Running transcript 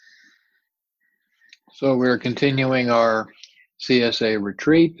So we're continuing our CSA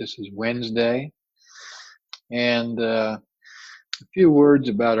retreat. This is Wednesday. And a few words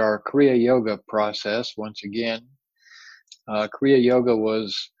about our Kriya Yoga process. Once again, Kriya Yoga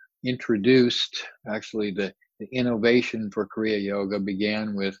was introduced, actually the innovation for Kriya Yoga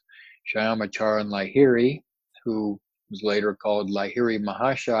began with Shyamacharan Lahiri, who was later called Lahiri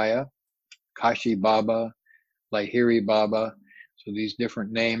Mahashaya, Kashi Baba, Lahiri Baba. So these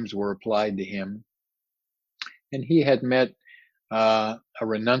different names were applied to him. And he had met a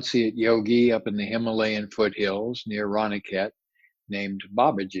renunciate yogi up in the Himalayan foothills near Raniket named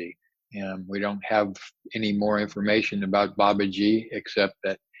Babaji. And we don't have any more information about Babaji except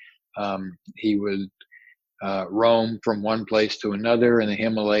that he would roam from one place to another in the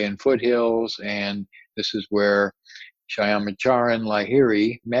Himalayan foothills. And this is where Shyamacharan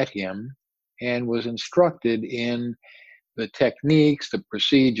Lahiri met him and was instructed in the techniques, the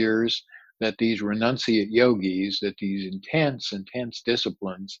procedures that these renunciate yogis, that these intense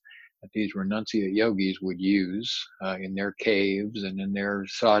disciplines that these renunciate yogis would use in their caves and in their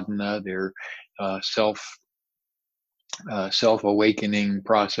sadhana, their self-awakening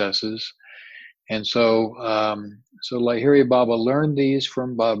processes. And so Lahiri Baba learned these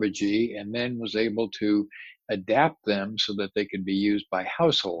from Babaji and then was able to adapt them so that they could be used by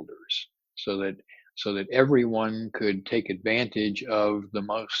householders, so that everyone could take advantage of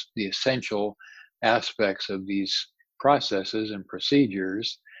the essential aspects of these processes and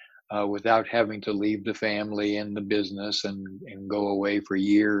procedures without having to leave the family and the business and go away for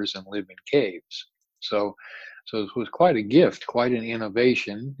years and live in caves. So it was quite a gift, quite an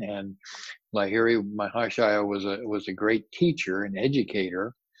innovation. And Lahiri Mahashaya was a great teacher and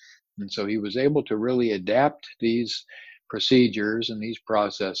educator. And so he was able to really adapt these procedures and these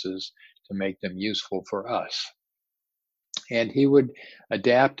processes to make them useful for us. And he would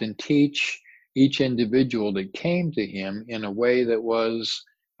adapt and teach each individual that came to him in a way that was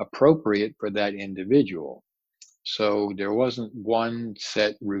appropriate for that individual. So there wasn't one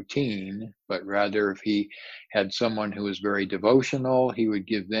set routine, but rather if he had someone who was very devotional, he would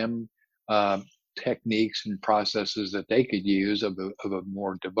give them techniques and processes that they could use of a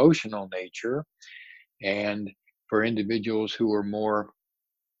more devotional nature. And for individuals who were more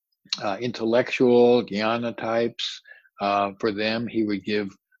intellectual, jnana types, for them, he would give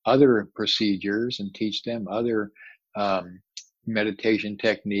other procedures and teach them other meditation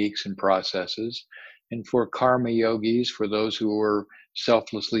techniques and processes. And for karma yogis, for those who were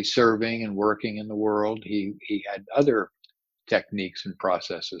selflessly serving and working in the world, he had other techniques and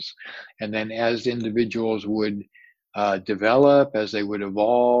processes. And then as individuals would develop, as they would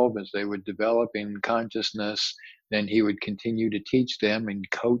evolve, as they would develop in consciousness, then he would continue to teach them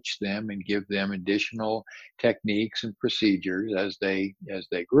and coach them and give them additional techniques and procedures as they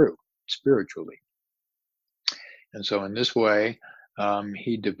grew spiritually. And so in this way,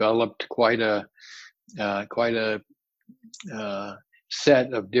 he developed quite a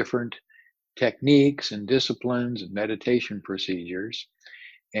set of different techniques and disciplines and meditation procedures.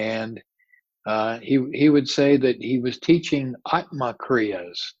 And he would say that he was teaching Atma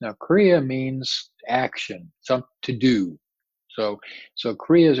Kriyas. Now, Kriya means action, something to do. So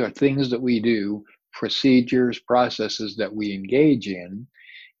Kriyas are things that we do, procedures, processes that we engage in.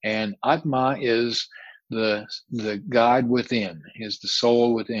 And Atma is the God within, is the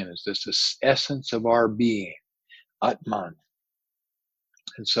soul within, is this the essence of our being, Atman.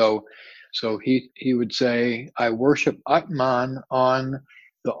 And so he would say, I worship Atman on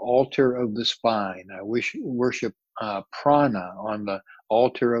the altar of the spine. I worship prana on the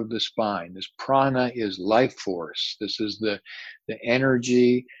altar of the spine. This prana is life force. This is the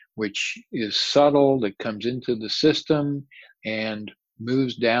energy which is subtle, that comes into the system and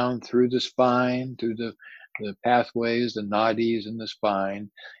moves down through the spine, through the pathways, the nadis in the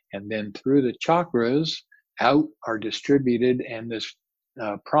spine, and then through the chakras out are distributed, and this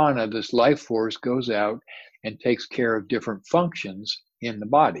prana, this life force, goes out and takes care of different functions in the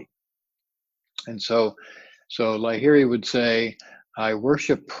body. And so Lahiri would say, I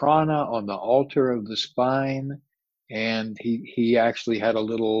worship prana on the altar of the spine. And he actually had a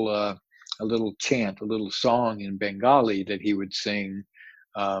little chant, a little song in Bengali that he would sing.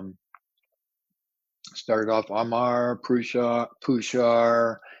 Started off Amar Pushar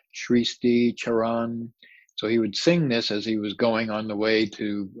Shristi Charan. So he would sing this as he was going on the way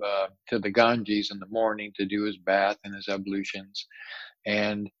to the Ganges in the morning to do his bath and his ablutions.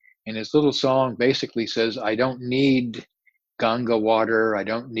 And his little song basically says, I don't need Ganga water. I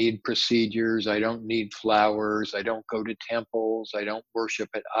don't need procedures. I don't need flowers. I don't go to temples. I don't worship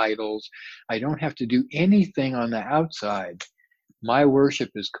at idols. I don't have to do anything on the outside My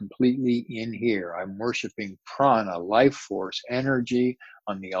worship is completely in here. I'm worshiping prana, life force, energy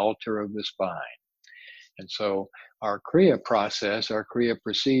on the altar of the spine. And so our Kriya process, our Kriya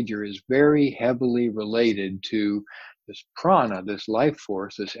procedure is very heavily related to this prana, this life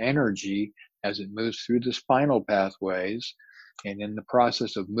force, this energy as it moves through the spinal pathways. And in the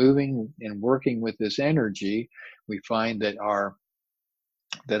process of moving and working with this energy, we find that our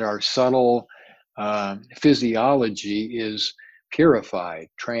subtle physiology is purified,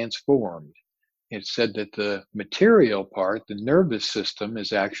 transformed. It's said that the material part, the nervous system,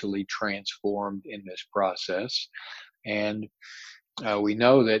 is actually transformed in this process. And we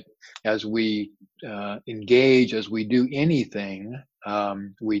know that as we engage, as we do anything,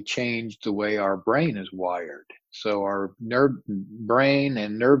 we change the way our brain is wired. So our brain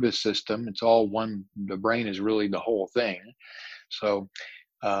and nervous system, it's all one. The brain is really the whole thing. So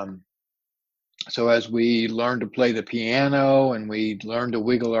um, so as we learn to play the piano and we learn to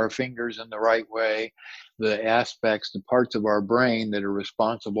wiggle our fingers in the right way, the aspects, the parts of our brain that are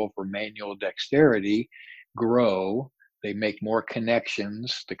responsible for manual dexterity grow. They make more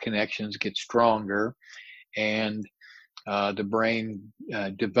connections. The connections get stronger, and the brain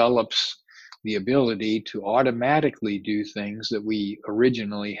develops the ability to automatically do things that we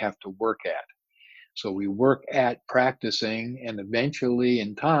originally have to work at. So we work at practicing, and eventually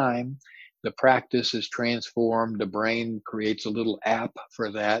in time, the practice is transformed. The brain creates a little app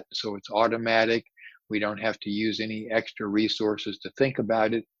for that. So it's automatic. We don't have to use any extra resources to think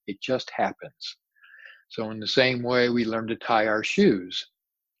about it. It just happens. So in the same way, we learn to tie our shoes.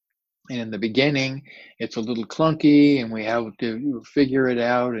 And in the beginning, it's a little clunky and we have to figure it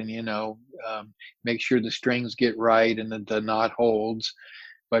out and, make sure the strings get right and the knot holds.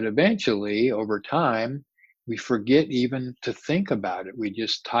 But eventually, over time, we forget even to think about it. We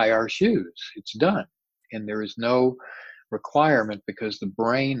just tie our shoes. It's done. And there is no requirement because the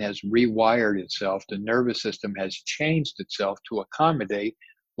brain has rewired itself. The nervous system has changed itself to accommodate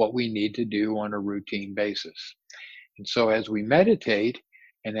what we need to do on a routine basis. And so as we meditate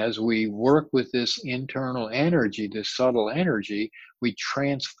and as we work with this internal energy, this subtle energy, we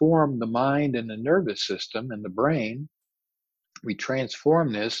transform the mind and the nervous system and the brain. We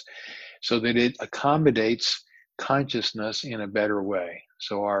transform this so that it accommodates consciousness in a better way.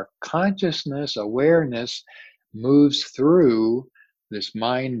 So our consciousness, awareness moves through this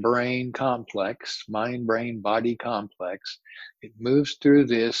mind-brain complex, mind-brain-body complex. It moves through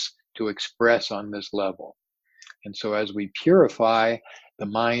this to express on this level. And so as we purify the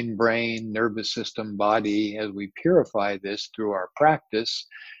mind, brain, nervous system, body, as we purify this through our practice,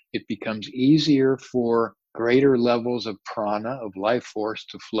 it becomes easier for greater levels of prana, of life force,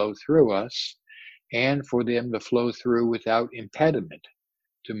 to flow through us and for them to flow through without impediment,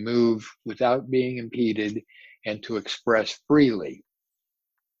 to move without being impeded and to express freely.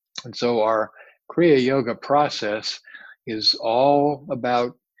 And so our Kriya Yoga process is all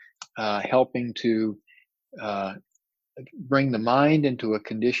about helping to bring the mind into a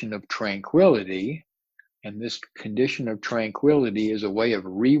condition of tranquility. And this condition of tranquility is a way of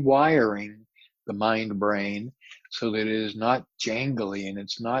rewiring the mind brain so that it is not jangly and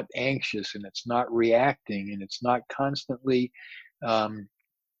it's not anxious and it's not reacting and it's not constantly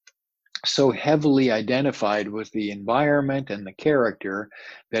so heavily identified with the environment and the character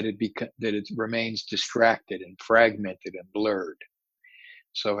that it remains distracted and fragmented and blurred.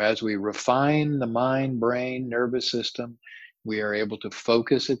 So as we refine the mind, brain, nervous system, we are able to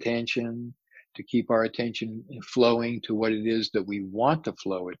focus attention, to keep our attention flowing to what it is that we want to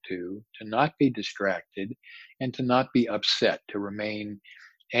flow it to not be distracted, and to not be upset, to remain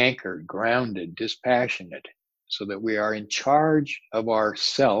anchored, grounded, dispassionate, so that we are in charge of our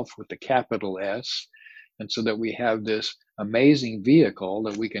self with the capital S, and so that we have this amazing vehicle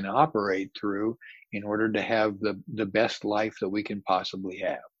that we can operate through in order to have the best life that we can possibly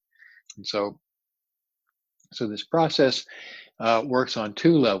have. And so this process works on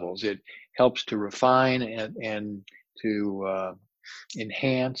two levels. It helps to refine and to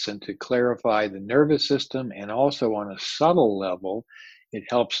enhance and to clarify the nervous system, and also on a subtle level, it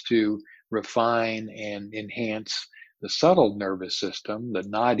helps to refine and enhance the subtle nervous system, the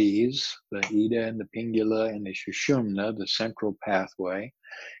nadis, the Ida and the Pingula and the Sushumna, the central pathway,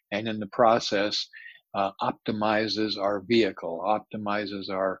 and in the process optimizes our vehicle, optimizes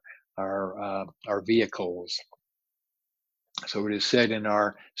our vehicles. So it is said in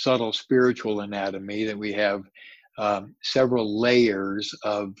our subtle spiritual anatomy that we have several layers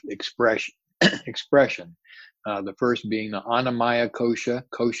of expression. The first being the Annamaya kosha.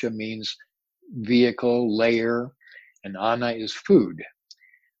 Kosha means vehicle, layer, and Anna is food.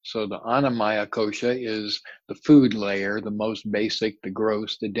 So the Annamaya kosha is the food layer, the most basic, the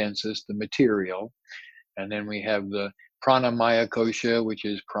gross, the densest, the material. And then we have the Pranamaya kosha, which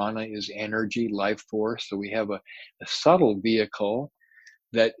is prana is energy, life force. So we have a subtle vehicle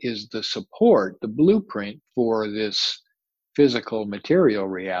that is the support, the blueprint for this physical material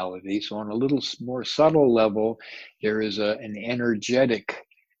reality. So on a little more subtle level, there is an energetic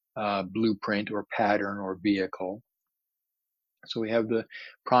blueprint or pattern or vehicle. So we have the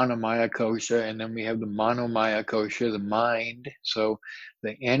pranamaya kosha, and then we have the manomaya kosha, the mind. So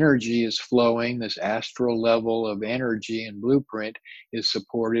the energy is flowing. This astral level of energy and blueprint is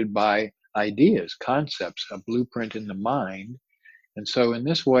supported by ideas, concepts, a blueprint in the mind. And so in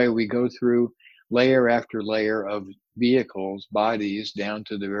this way, we go through layer after layer of vehicles, bodies, down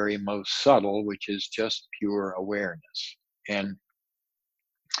to the very most subtle, which is just pure awareness. And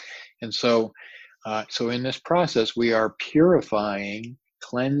so so in this process, we are purifying,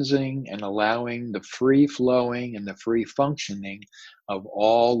 cleansing, and allowing the free flowing and the free functioning of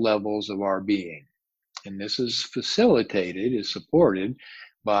all levels of our being. And this is facilitated, is supported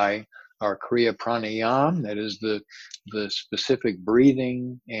by our Kriya Pranayam, that is the specific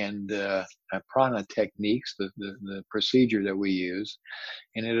breathing and prana techniques, the procedure that we use.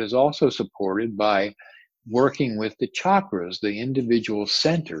 And it is also supported by working with the chakras, the individual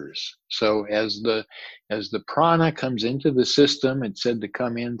centers. So as the prana comes into the system, it's said to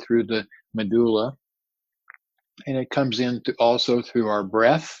come in through the medulla, and it comes in also through our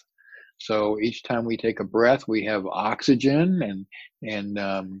breath. So each time we take a breath, we have oxygen and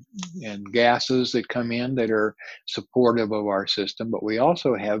gases that come in that are supportive of our system, but we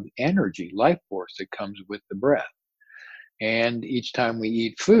also have energy, life force that comes with the breath. And each time we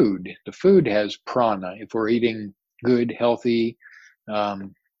eat food, the food has prana. If we're eating good, healthy,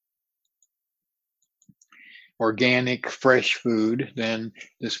 um, organic, fresh food, then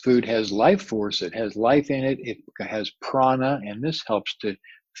this food has life force. It has life in it. It has prana, and this helps to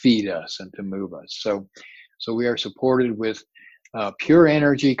feed us and to move us. So we are supported with pure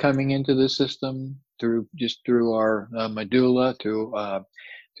energy coming into the system through our medulla, through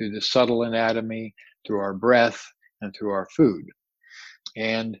the subtle anatomy, through our breath, and through our food.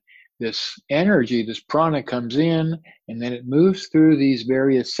 And this energy, this prana comes in, and then it moves through these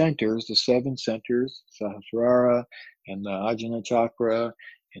various centers, the 7 centers, Sahasrara, and the Ajna Chakra,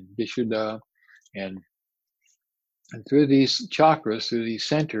 and Vishuddha, and through these chakras, through these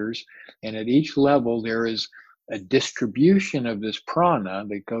centers, and at each level there is a distribution of this prana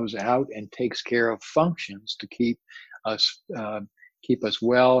that goes out and takes care of functions to keep us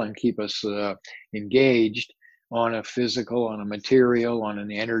well and keep us engaged on a physical, on a material, on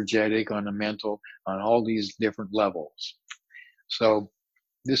an energetic, on a mental, on all these different levels. So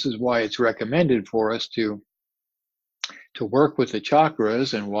this is why it's recommended for us to work with the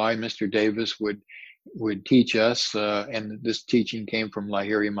chakras, and why Mr. Davis would teach us, and this teaching came from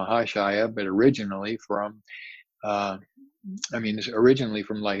Lahiri Mahashaya, but originally from originally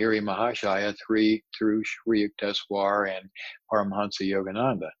from Lahiri Mahashaya through Sri Yukteswar and Paramahansa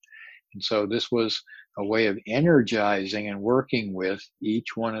Yogananda. And so this was a way of energizing and working with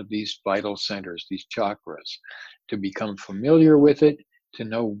each one of these vital centers, these chakras, to become familiar with it, to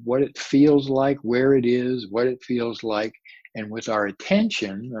know what it feels like, where it is, what it feels like, and with our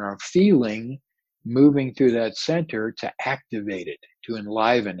attention and our feeling moving through that center to activate it, to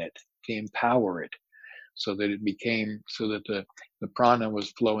enliven it, to empower it, so that the prana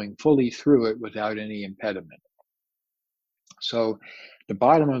was flowing fully through it without any impediment. So the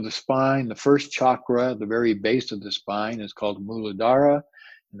bottom of the spine, the first chakra, the very base of the spine, is called Muladhara.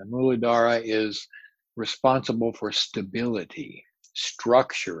 And the Muladhara is responsible for stability,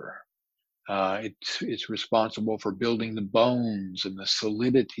 structure. It's responsible for building the bones and the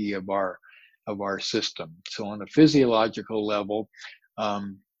solidity of our system. So on a physiological level,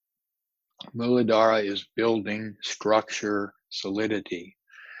 Muladhara is building structure, solidity.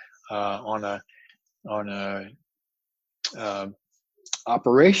 On a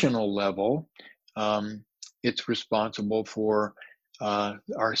operational level, it's responsible for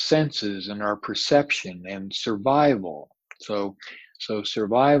our senses and our perception and survival. So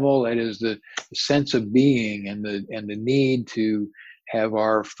survival, that is the sense of being and the need to have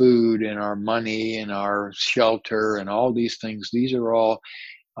our food and our money and our shelter and all these things. These are all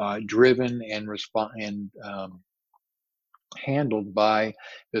driven and handled by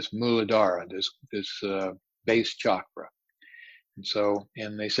this Muladhara, this base chakra.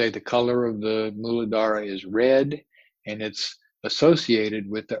 And they say the color of the Muladhara is red, and it's associated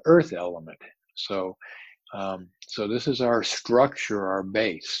with the earth element. So this is our structure, our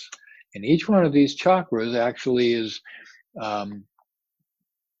base. And each one of these chakras actually is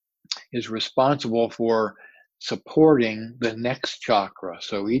is responsible for supporting the next chakra.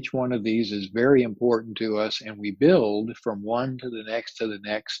 So each one of these is very important to us, and we build from one to the next to the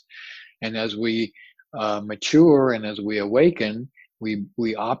next. And as we mature and as we awaken,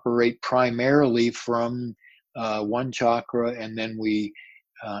 we operate primarily from one chakra, and then we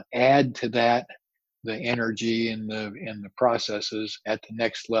add to that the energy and the processes at the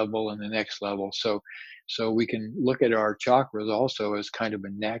next level and the next level. So we can look at our chakras also as kind of a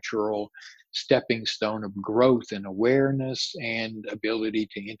natural stepping stone of growth and awareness and ability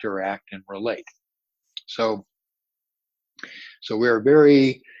to interact and relate. So we're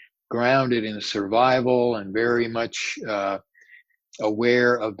very grounded in survival and very much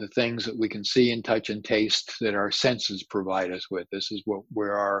aware of the things that we can see and touch and taste that our senses provide us with. This is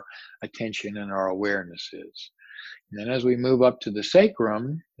where our attention and our awareness is. And then as we move up to the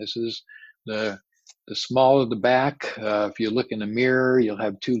sacrum, this is the small of the back. If you look in the mirror, you'll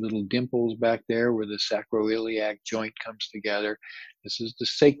have two little dimples back there where the sacroiliac joint comes together. This is the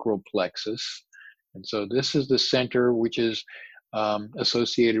sacral plexus. And so this is the center which is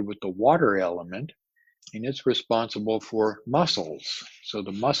associated with the water element, and it's responsible for muscles. So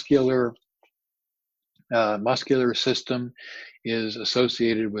the muscular system is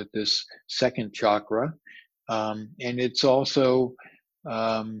associated with this second chakra, and it's also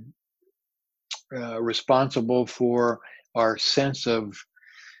responsible for our sense of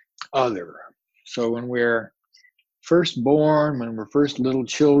other. So when we're first born, when we're first little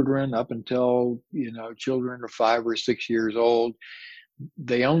children, up until children are 5 or 6 years old,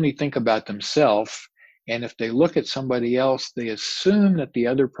 they only think about themselves. And if they look at somebody else, they assume that the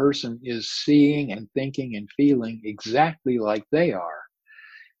other person is seeing and thinking and feeling exactly like they are.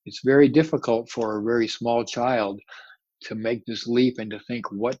 It's very difficult for a very small child to make this leap and to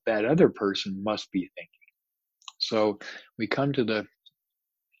think what that other person must be thinking. So we come to the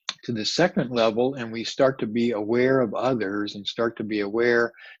second level, and we start to be aware of others and start to be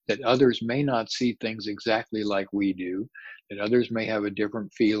aware that others may not see things exactly like we do, that others may have a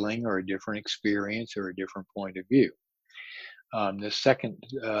different feeling or a different experience or a different point of view. The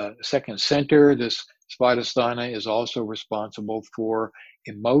second center, this Svadhisthana, is also responsible for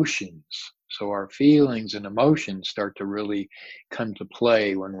emotions. So our feelings and emotions start to really come to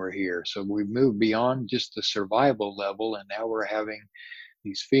play when we're here. So we move beyond just the survival level, and now we're having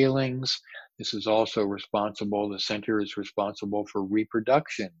these feelings. This is also responsible, the center is responsible for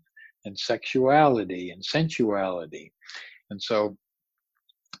reproduction and sexuality and sensuality. And so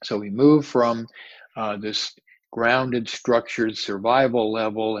we move from this grounded, structured survival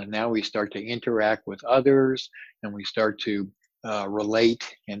level, and now we start to interact with others, and we start to relate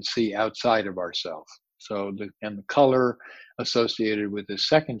and see outside of ourselves. So the color associated with the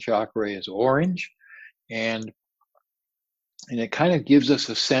second chakra is orange, and it kind of gives us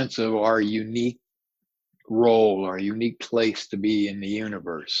a sense of our unique role, our unique place to be in the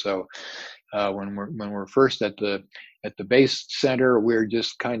universe. So when we're first at the base center, we're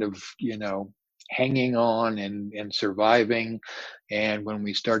just kind of hanging on and surviving. And when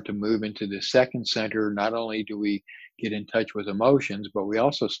we start to move into the second center, not only do we get in touch with emotions, but we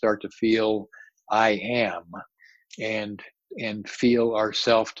also start to feel I am, and feel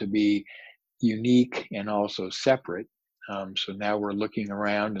ourselves to be unique and also separate. So now we're looking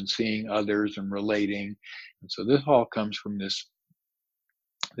around and seeing others and relating. And so this all comes from this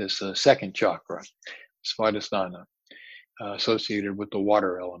second chakra, Svadhisthana, associated with the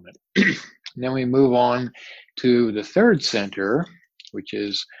water element. And then we move on to the third center, which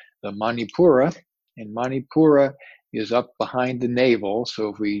is the Manipura. And Manipura is up behind the navel. So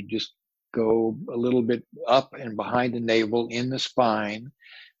if we just go a little bit up and behind the navel in the spine,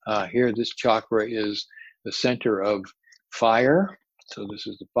 here this chakra is the center of fire. So this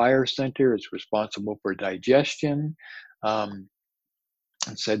is the fire center. It's responsible for digestion.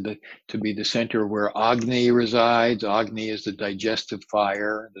 It's said to be the center where Agni resides. Agni is the digestive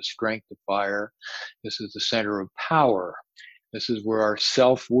fire, the strength of fire. This is the center of power. This is where our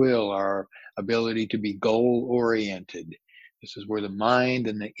self-will, our ability to be goal-oriented. This is where the mind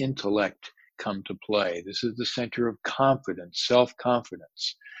and the intellect come to play. This is the center of confidence,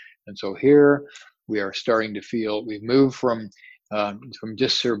 self-confidence. And so here we are starting to feel, we've moved from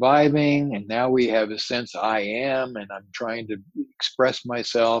just surviving, and now we have a sense I am, and I'm trying to express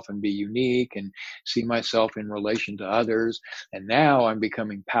myself and be unique and see myself in relation to others. And now I'm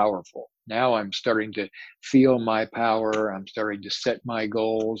becoming powerful. Now I'm starting to feel my power. I'm starting to set my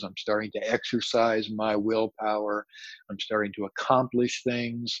goals. I'm starting to exercise my willpower. I'm starting to accomplish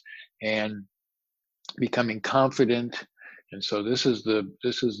things and becoming confident. And so this is the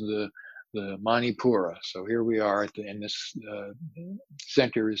the Manipura. So here we are and this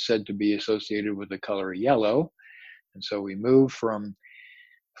center is said to be associated with the color yellow. And so we move from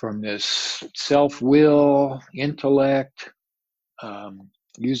this self-will, intellect,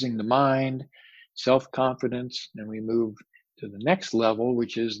 using the mind, self-confidence, and we move to the next level,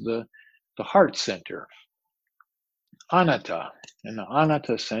 which is the heart center, Anatta. And the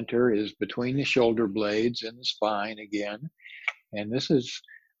Anatta center is between the shoulder blades and the spine again. And this is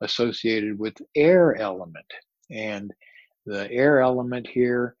associated with air element. And the air element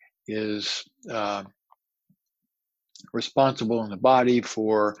here is responsible in the body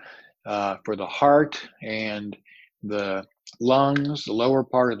for the heart and the lungs, the lower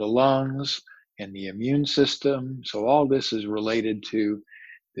part of the lungs, and the immune system. So all this is related to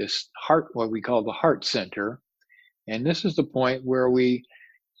this heart, what we call the heart center. And this is the point where we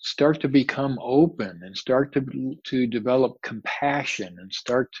start to become open and start to develop compassion and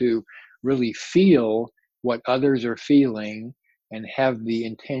start to really feel what others are feeling and have the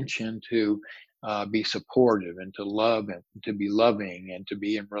intention to be supportive and to love and to be loving and to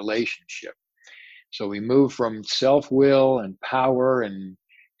be in relationship. So we move from self-will and power and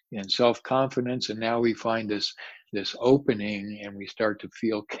self-confidence, and now we find this opening, and we start to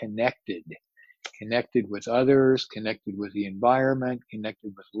feel connected with others, connected with the environment,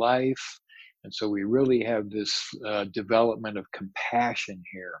 connected with life. And so we really have this development of compassion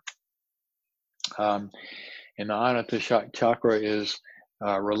here. And the Anahata chakra is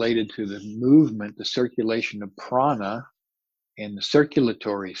related to the movement, the circulation of prana in the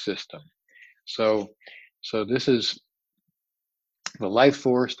circulatory system. So this is the life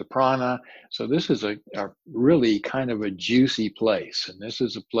force, the prana. So this is a really kind of a juicy place. And this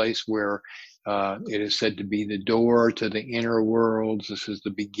is a place where it is said to be the door to the inner worlds. This is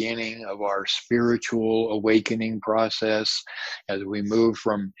the beginning of our spiritual awakening process as we move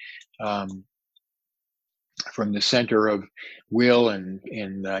from the center of will and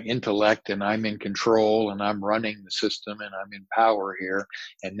intellect, and I'm in control and I'm running the system and I'm in power here.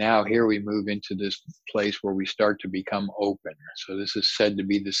 And now here we move into this place where we start to become open. So this is said to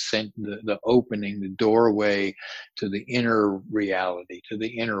be the opening, the doorway to the inner reality, to the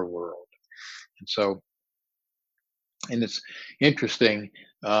inner world. And so, and it's interesting,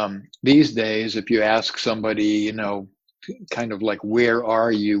 these days, if you ask somebody, kind of like, where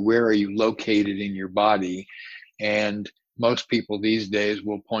are you located in your body? And most people these days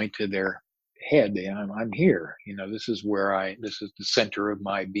will point to their head. I'm here. This is this is the center of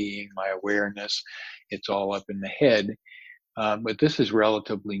my being, my awareness. It's all up in the head. But this is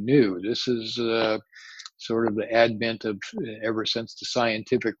relatively new. This is sort of the advent of ever since the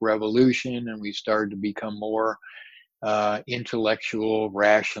scientific revolution, and we started to become more intellectual,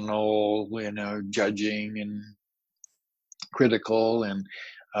 rational, judging and critical, and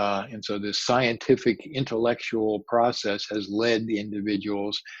so this scientific intellectual process has led the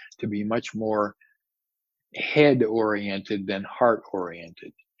individuals to be much more head oriented than heart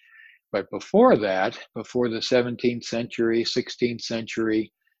oriented. But before that, before the 17th century, 16th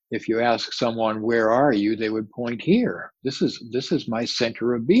century, if you ask someone, where are you, they would point here. This is my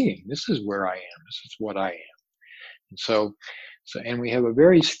center of being. This is where I am. This is what I am. And so, and we have a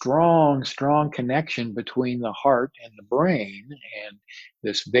very strong connection between the heart and the brain, and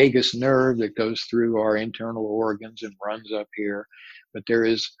this vagus nerve that goes through our internal organs and runs up here. But there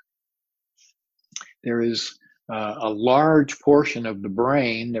is a large portion of the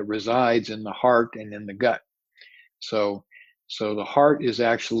brain that resides in the heart and in the gut. So the heart is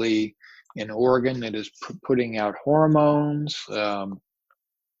actually an organ that is putting out hormones,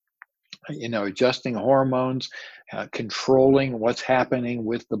 adjusting hormones, controlling what's happening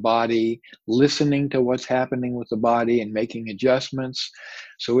with the body, listening to what's happening with the body and making adjustments.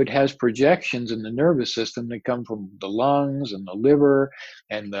 So it has projections in the nervous system that come from the lungs and the liver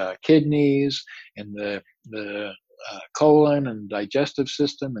and the kidneys and the colon and digestive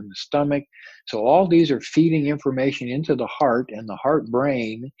system and the stomach. So all these are feeding information into the heart, and the heart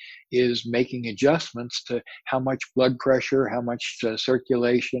brain is making adjustments to how much blood pressure, how much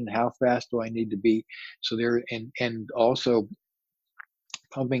circulation, how fast do I need to be. So there, and also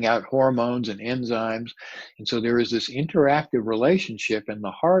pumping out hormones and enzymes. And so there is this interactive relationship, and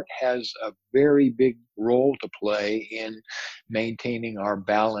the heart has a very big role to play in maintaining our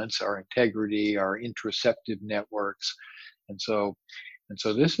balance, our integrity, our interoceptive networks. And so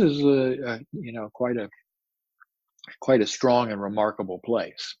this is quite a strong and remarkable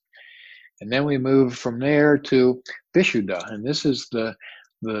place. And then we move from there to Vishuddha, and this is the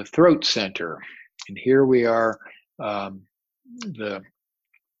throat center. And here we are,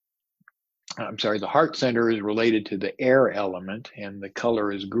 the heart center is related to the air element, and the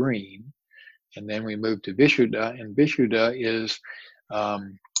color is green. And then we move to Vishuddha, and Vishuddha is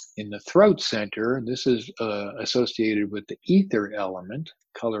in the throat center. This is associated with the ether element.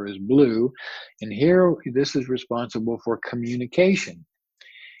 Color is blue. And here, this is responsible for communication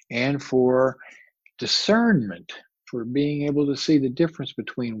and for discernment, for being able to see the difference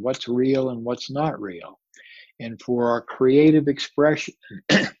between what's real and what's not real, and for our creative expression.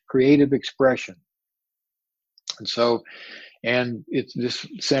 creative expression. And so, this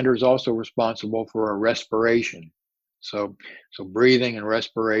center is also responsible for our respiration. So breathing and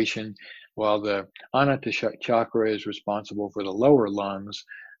respiration. While the Anahata chakra is responsible for the lower lungs,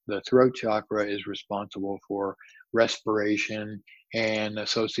 the throat chakra is responsible for respiration and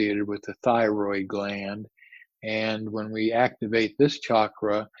associated with the thyroid gland. And when we activate this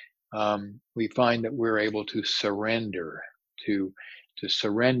chakra, we find that we're able to surrender to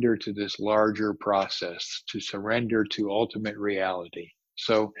surrender to this larger process, to surrender to ultimate reality.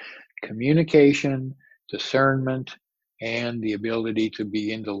 So communication, discernment, and the ability to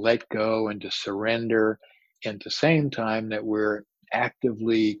begin to let go and to surrender, and at the same time that we're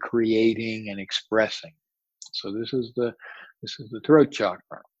actively creating and expressing. So this is the throat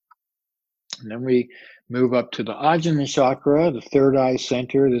chakra. And then we move up to the Ajna chakra, the third eye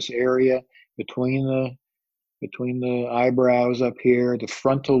center, this area between the eyebrows up here, the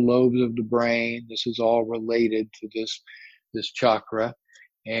frontal lobes of the brain. This is all related to this chakra.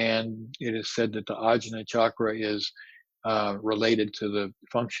 And it is said that the Ajna chakra is related to the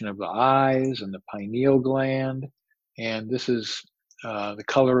function of the eyes and the pineal gland. And this is the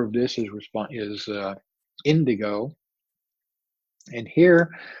color of this is indigo. And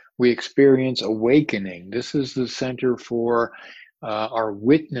here we experience awakening. This is the center for our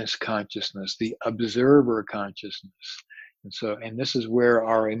witness consciousness, the observer consciousness. And this is where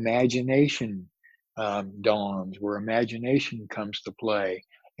our imagination dawns, where imagination comes to play,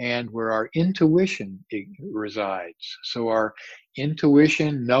 and where our intuition resides. So our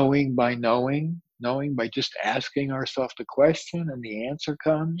intuition, knowing by just asking ourselves the question and the answer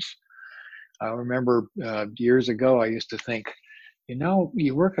comes. I remember years ago, I used to think,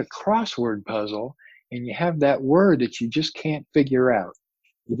 you work a crossword puzzle and you have that word that you just can't figure out.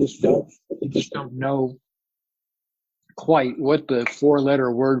 You just don't know quite what the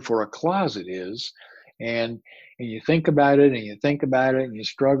 4-letter word for a closet is. And you think about it and you think about it and you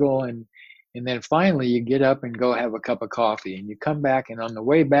struggle, and then finally you get up and go have a cup of coffee, and you come back, and on the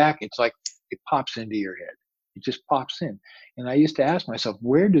way back, it's like it pops into your head. It just pops in. And I used to ask myself,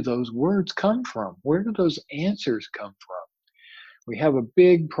 where do those words come from? Where do those answers come from? We have a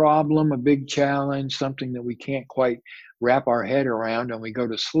big problem, a big challenge, something that we can't quite wrap our head around, and we go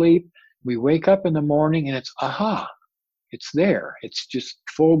to sleep. We wake up in the morning and it's, aha, it's there. It's just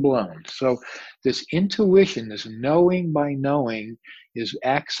full blown. So this intuition, this knowing by knowing, is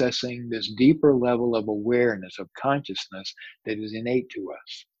accessing this deeper level of awareness, of consciousness that is innate to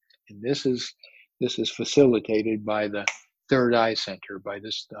us. And this is facilitated by the third eye center, by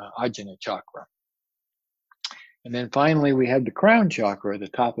this Ajna chakra. And then finally, we have the crown chakra at the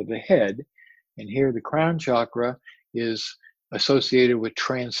top of the head. And here the crown chakra is associated with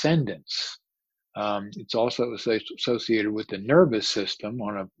transcendence. It's also associated with the nervous system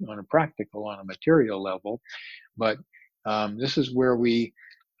on a material level. But this is where we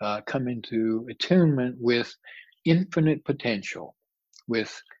come into attunement with infinite potential,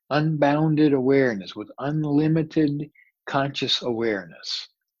 with unbounded awareness, with unlimited conscious awareness.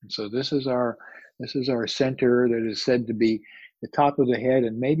 And so this is our center that is said to be the top of the head,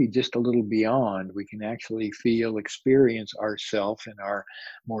 and maybe just a little beyond. We can actually experience ourselves in our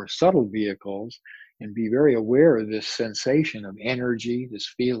more subtle vehicles, and be very aware of this sensation of energy,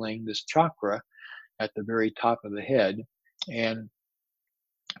 this feeling, this chakra at the very top of the head. And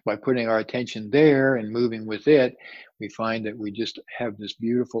by putting our attention there and moving with it, we find that we just have this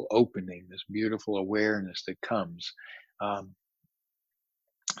beautiful opening, this beautiful awareness that comes.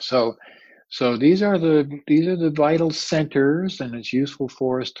 So these are the vital centers, and it's useful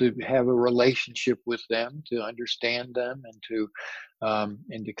for us to have a relationship with them, to understand them, and to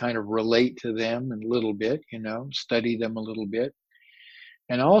kind of relate to them a little bit, study them a little bit.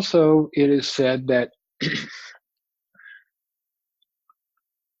 And also, it is said that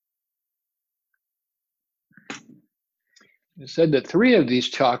three of these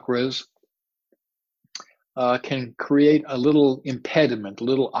chakras can create a little impediment, a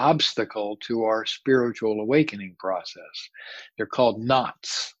little obstacle to our spiritual awakening process. They're called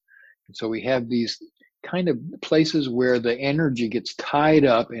knots. And so we have these kind of places where the energy gets tied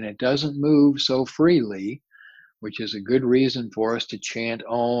up and it doesn't move so freely, which is a good reason for us to chant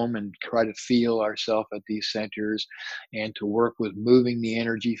Om and try to feel ourselves at these centers and to work with moving the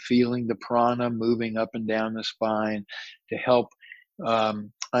energy, feeling the prana moving up and down the spine to help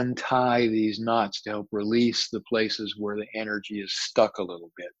untie these knots, to help release the places where the energy is stuck a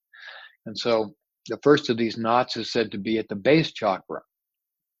little bit. And so the first of these knots is said to be at the base chakra.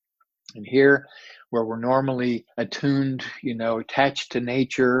 And here, where we're normally attuned, attached to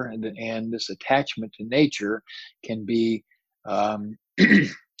nature, and this attachment to nature can be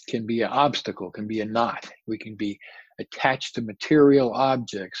can be an obstacle, can be a knot. We can be attached to material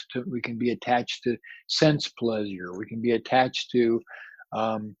objects. We can be attached to sense pleasure. We can be attached to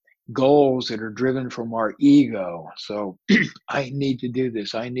goals that are driven from our ego. So I need to do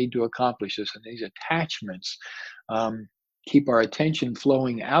this. I need to accomplish this. And these attachments keep our attention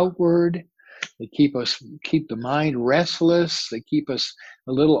flowing outward. They keep the mind restless. They keep us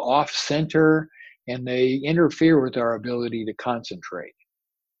a little off center, and they interfere with our ability to concentrate.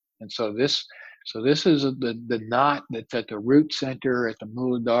 And so this is the knot that's at the root center, at the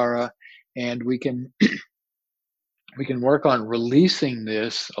Muladhara, and we can work on releasing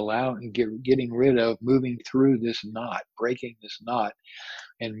this, getting rid of, moving through this knot, breaking this knot,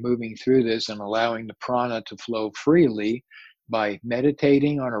 and moving through this and allowing the prana to flow freely by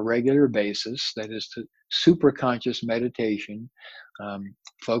meditating on a regular basis. That is to superconscious meditation,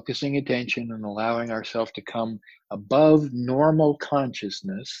 focusing attention and allowing ourselves to come above normal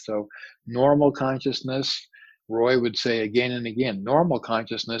consciousness. So normal consciousness, Roy would say again and again, normal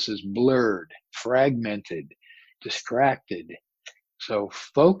consciousness is blurred, fragmented, distracted. So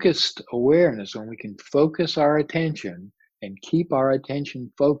focused awareness, when we can focus our attention and keep our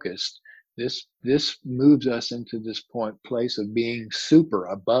attention focused, this moves us into this place of being super,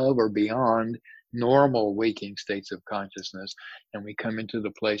 above or beyond normal waking states of consciousness, and we come into the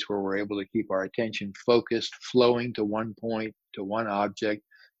place where we're able to keep our attention focused, flowing to one point, to one object.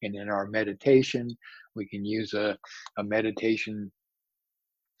 And in our meditation, we can use a meditation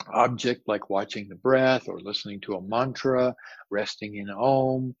object like watching the breath or listening to a mantra, resting in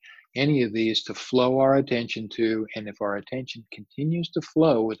Om, any of these to flow our attention to. And if our attention continues to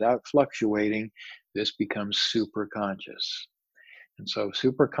flow without fluctuating, this becomes super conscious. And so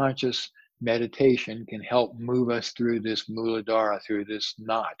super conscious meditation can help move us through this Muladhara, through this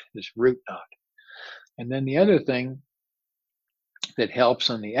knot, this root knot. And then the other thing that helps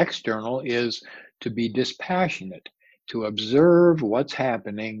on the external is to be dispassionate, to observe what's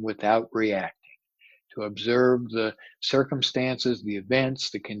happening without reacting, to observe the circumstances, the events,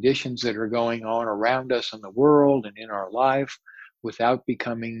 the conditions that are going on around us in the world and in our life without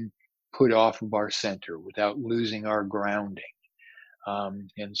becoming put off of our center, without losing our grounding.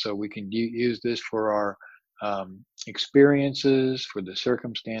 And so we can use this for our experiences, for the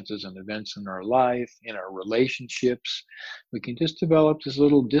circumstances and events in our life, in our relationships. We can just develop this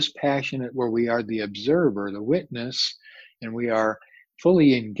little dispassionate where we are the observer, the witness, and we are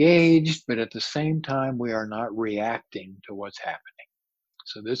fully engaged, but at the same time, we are not reacting to what's happening.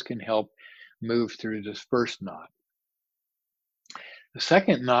 So this can help move through this first knot. The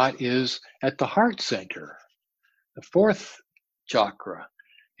second knot is at the heart center, the fourth chakra.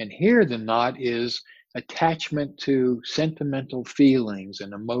 And here the knot is attachment to sentimental feelings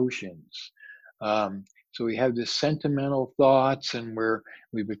and emotions. So we have this sentimental thoughts, and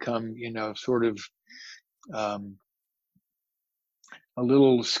we become, sort of a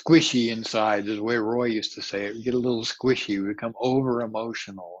little squishy inside, is the way Roy used to say it. We get a little squishy, we become over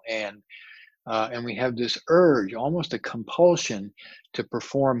emotional, and we have this urge, almost a compulsion, to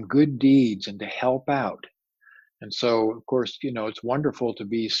perform good deeds and to help out. And so, of course, it's wonderful to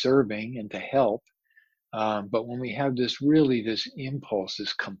be serving and to help. But when we have this impulse,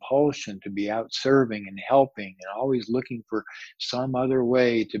 this compulsion to be out serving and helping and always looking for some other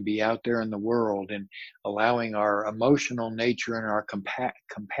way to be out there in the world and allowing our emotional nature and our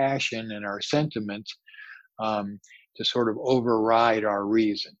compassion and our sentiments to sort of override our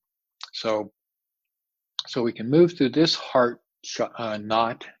reason. So we can move through this heart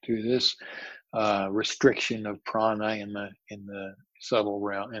knot, through this restriction of prana in the subtle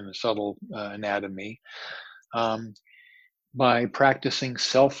realm, in the subtle anatomy, by practicing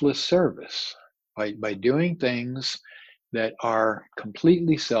selfless service, by doing things that are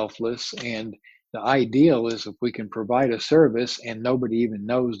completely selfless. And the ideal is if we can provide a service and nobody even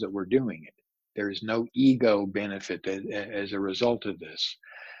knows that we're doing it. There is no ego benefit as a result of this,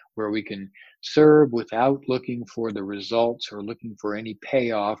 where we can serve without looking for the results or looking for any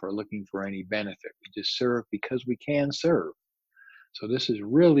payoff or looking for any benefit. We just serve because we can serve. So this is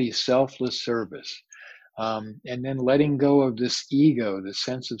really selfless service. And then letting go of this ego, the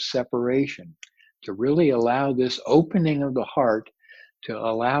sense of separation. to really allow this opening of the heart to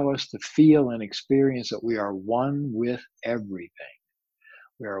allow us to feel and experience that we are one with everything.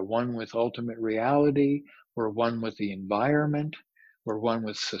 We are one with ultimate reality. We're one with the environment. We're one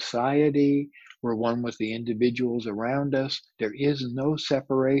with society. We're one with the individuals around us. There is no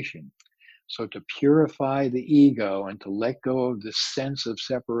separation. So to purify the ego and to let go of this sense of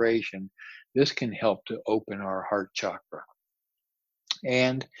separation, this can help to open our heart chakra.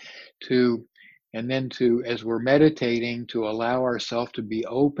 And to and then to, as we're meditating, to allow ourselves to be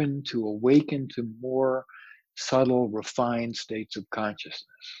open, to awaken to more subtle, refined states of consciousness.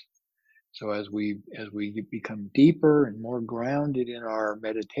 So as we become deeper and more grounded in our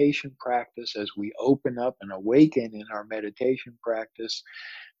meditation practice, as we open up and awaken in our meditation practice,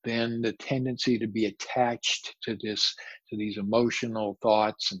 then the tendency to be attached to these emotional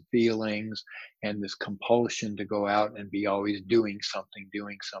thoughts and feelings, and this compulsion to go out and be always doing something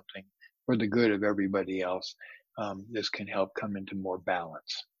for the good of everybody else, this can help come into more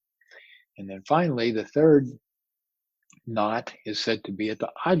balance. And then finally, the third knot is said to be at the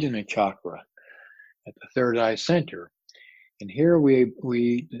Ajna chakra, at the third eye center. And here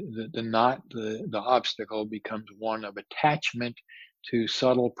the knot, the obstacle becomes one of attachment to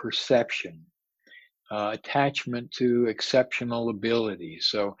subtle perception, attachment to exceptional abilities.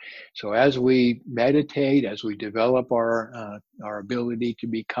 So as we meditate, as we develop our ability to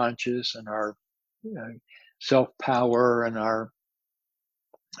be conscious, and our self-power, and our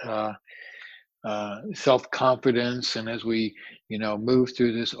self-confidence, and as we move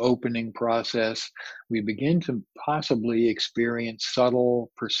through this opening process, we begin to possibly experience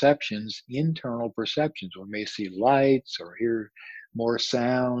subtle perceptions, internal perceptions. We may see lights or hear more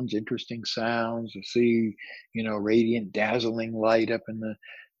sounds, interesting sounds, or see radiant, dazzling light up in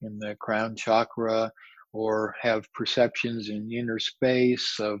the crown chakra, or have perceptions in inner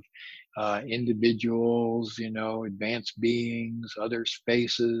space of individuals, advanced beings, other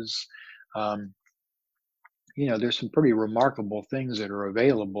spaces. There's some pretty remarkable things that are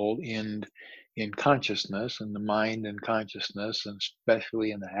available in consciousness, in the mind and consciousness, and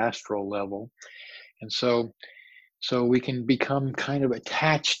especially in the astral level. And so we can become kind of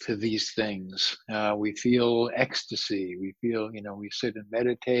attached to these things. We feel ecstasy. We feel, we sit and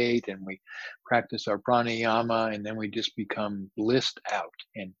meditate, and we practice our pranayama, and then we just become blissed out.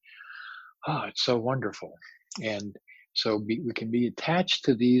 And it's so wonderful. And so we can be attached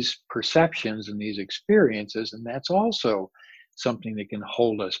to these perceptions and these experiences, and that's also something that can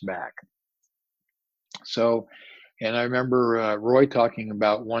hold us back. So, and I remember Roy talking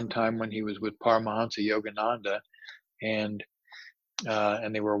about one time when he was with Paramahansa Yogananda, and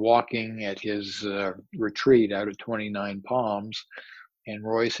they were walking at his retreat out at 29 Palms, and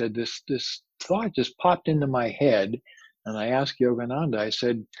Roy said, this thought just popped into my head, and I asked Yogananda, I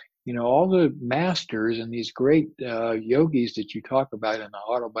said, all the masters and these great yogis that you talk about in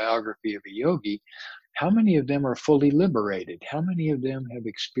the Autobiography of a Yogi, how many of them are fully liberated? How many of them have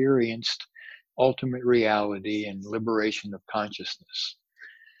experienced ultimate reality and liberation of consciousness?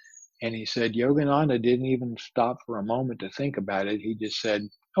 And he said, Yogananda didn't even stop for a moment to think about it. He just said,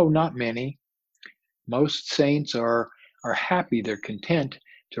 oh, not many. Most saints are happy, they're content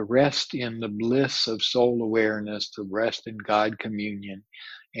to rest in the bliss of soul awareness, to rest in God communion,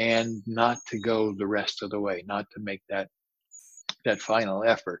 and not to go the rest of the way, not to make that final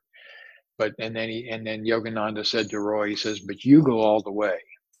effort. And then Yogananda said to Roy, he says, but you go all the way.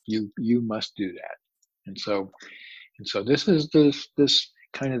 You must do that. And so this is this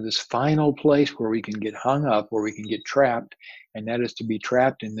kind of this final place where we can get hung up, where we can get trapped, and that is to be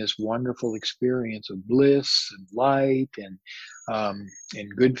trapped in this wonderful experience of bliss and light and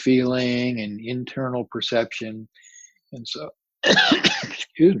good feeling and internal perception. And so,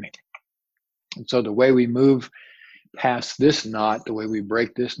 excuse me. And so the way we move past this knot, the way we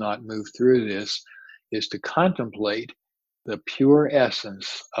break this knot, move through this, is to contemplate the pure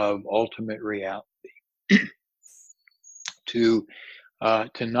essence of ultimate reality. To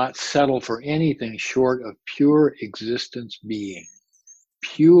not settle for anything short of pure existence being.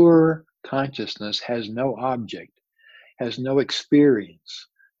 Pure consciousness has no object, has no experience,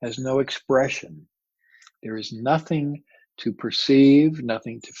 has no expression. There is nothing to perceive,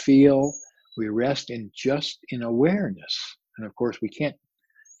 nothing to feel. We rest just in awareness. And of course, we can't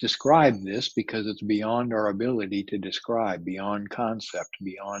describe this because it's beyond our ability to describe, beyond concept,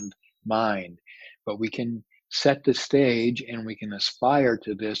 beyond mind. But we can set the stage, and we can aspire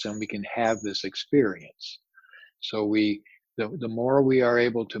to this, and we can have this experience. So the more we are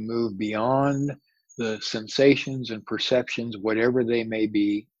able to move beyond the sensations and perceptions, whatever they may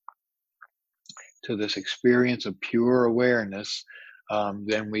be, to this experience of pure awareness,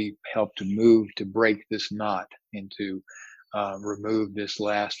 then we help to move to break this knot and to remove this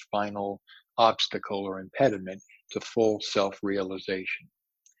last final obstacle or impediment to full self-realization.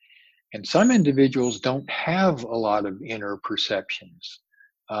 And some individuals don't have a lot of inner perceptions.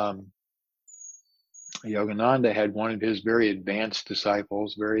 Um, Yogananda had one of his very advanced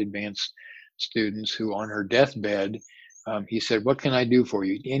disciples, very advanced students, who on her deathbed, he said, "What can I do for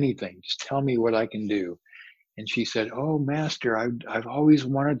you? Anything. Just tell me what I can do." And she said, "Oh, Master, I've always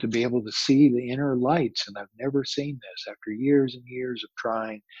wanted to be able to see the inner lights, and I've never seen this after years and years of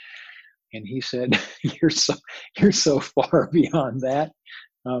trying." And he said, you're so far beyond that.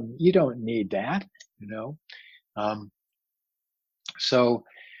 You don't need that, you know. Um, so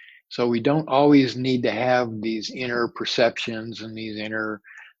so we don't always need to have these inner perceptions and these inner,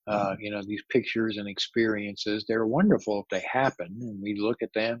 these pictures and experiences. They're wonderful if they happen, and we look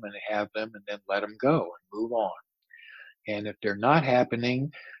at them and have them, and then let them go and move on. And if they're not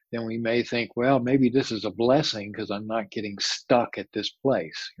happening, then we may think, well, maybe this is a blessing because I'm not getting stuck at this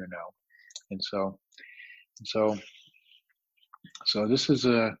place, you know. And so, so this is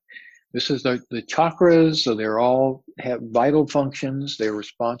the chakras. So they're all have vital functions. They're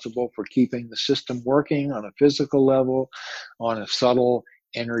responsible for keeping the system working on a physical level, on a subtle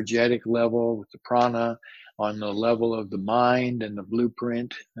energetic level with the prana, on the level of the mind and the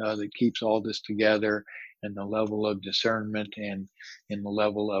blueprint that keeps all this together, and the level of discernment and in the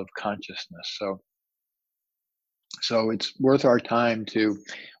level of consciousness. So it's worth our time to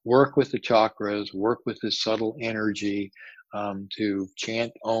work with the chakras, work with this subtle energy, to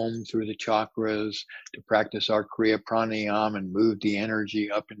chant Om through the chakras, to practice our Kriya Pranayama and move the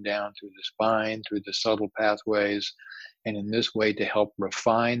energy up and down through the spine, through the subtle pathways, and in this way to help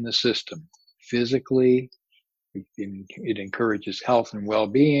refine the system physically. It encourages health and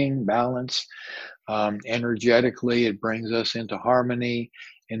well-being, balance. Energetically, it brings us into harmony,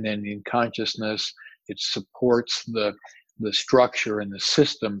 and then in consciousness, it supports the structure and the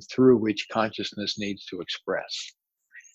system through which consciousness needs to express.